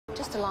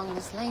just along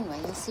this laneway,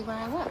 you'll see where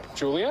I work.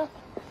 Julia?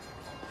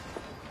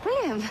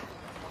 William.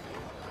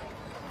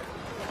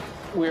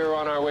 We're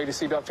on our way to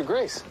see Dr.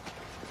 Grace.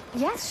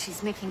 Yes,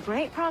 she's making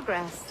great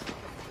progress.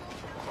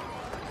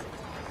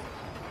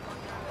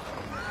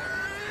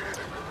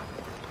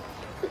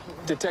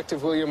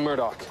 Detective William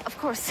Murdoch. Of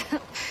course.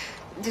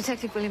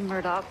 Detective William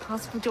Murdoch,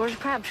 Constable George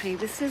Crabtree.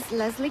 This is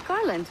Leslie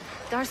Garland,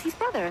 Darcy's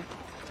brother.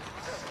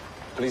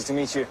 Pleased to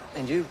meet you.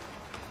 And you.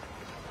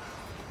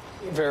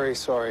 Very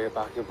sorry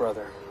about your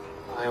brother.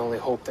 I only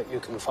hope that you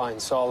can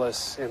find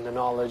solace in the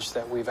knowledge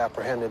that we've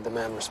apprehended the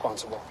man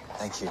responsible.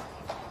 Thank you.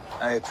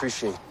 I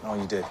appreciate all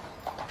you did.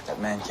 That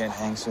man can't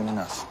hang soon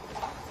enough.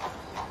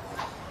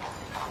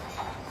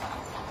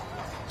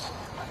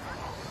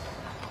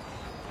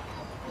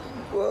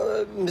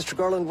 Well, Mr.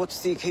 Garland,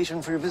 what's the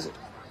occasion for your visit?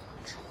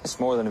 It's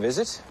more than a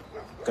visit.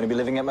 Going to be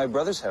living at my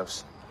brother's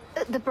house.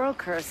 The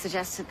broker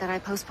suggested that I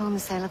postpone the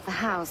sale of the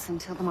house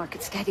until the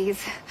market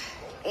steadies.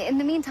 In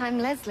the meantime,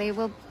 Leslie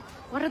will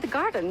water the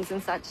gardens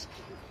and such.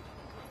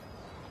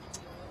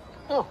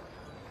 Oh.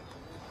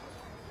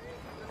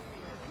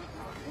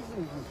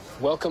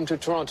 Welcome to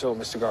Toronto,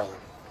 Mr. Garland.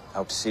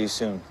 Hope to see you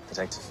soon,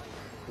 Detective.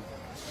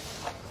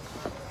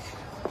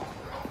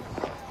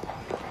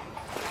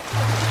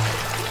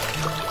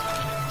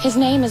 His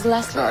name is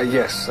Leslie.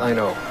 Yes, I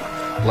know.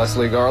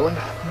 Leslie Garland.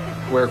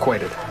 We're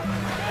acquainted.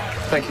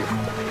 Thank you.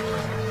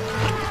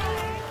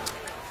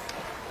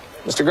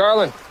 Mr.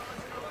 Garland.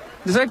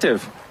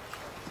 Detective.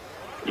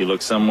 You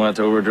look somewhat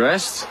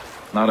overdressed.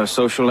 Not a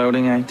social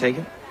outing, I take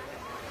it?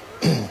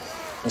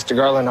 Mr.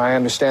 Garland, I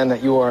understand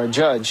that you are a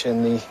judge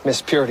in the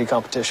Miss Purity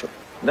competition.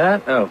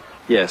 That? Oh,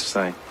 yes,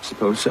 I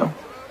suppose so.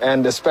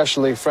 And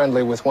especially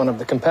friendly with one of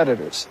the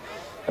competitors,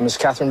 Miss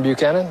Catherine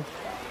Buchanan.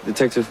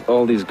 Detective,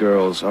 all these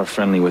girls are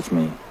friendly with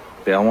me.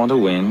 They all want to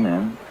win,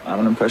 and I'm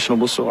an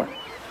impressionable sort.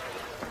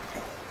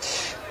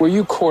 Were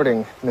you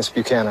courting Miss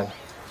Buchanan?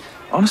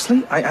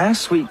 Honestly, I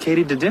asked Sweet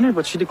Katie to dinner,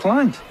 but she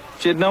declined.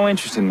 She had no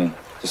interest in me,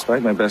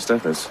 despite my best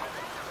efforts.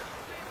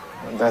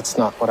 That's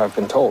not what I've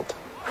been told.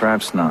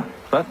 Perhaps not,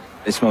 but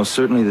it's most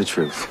certainly the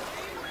truth.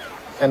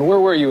 And where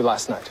were you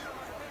last night?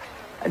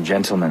 A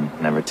gentleman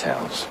never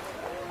tells.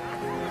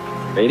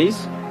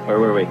 Ladies, where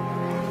were we?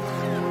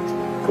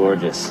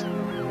 Gorgeous.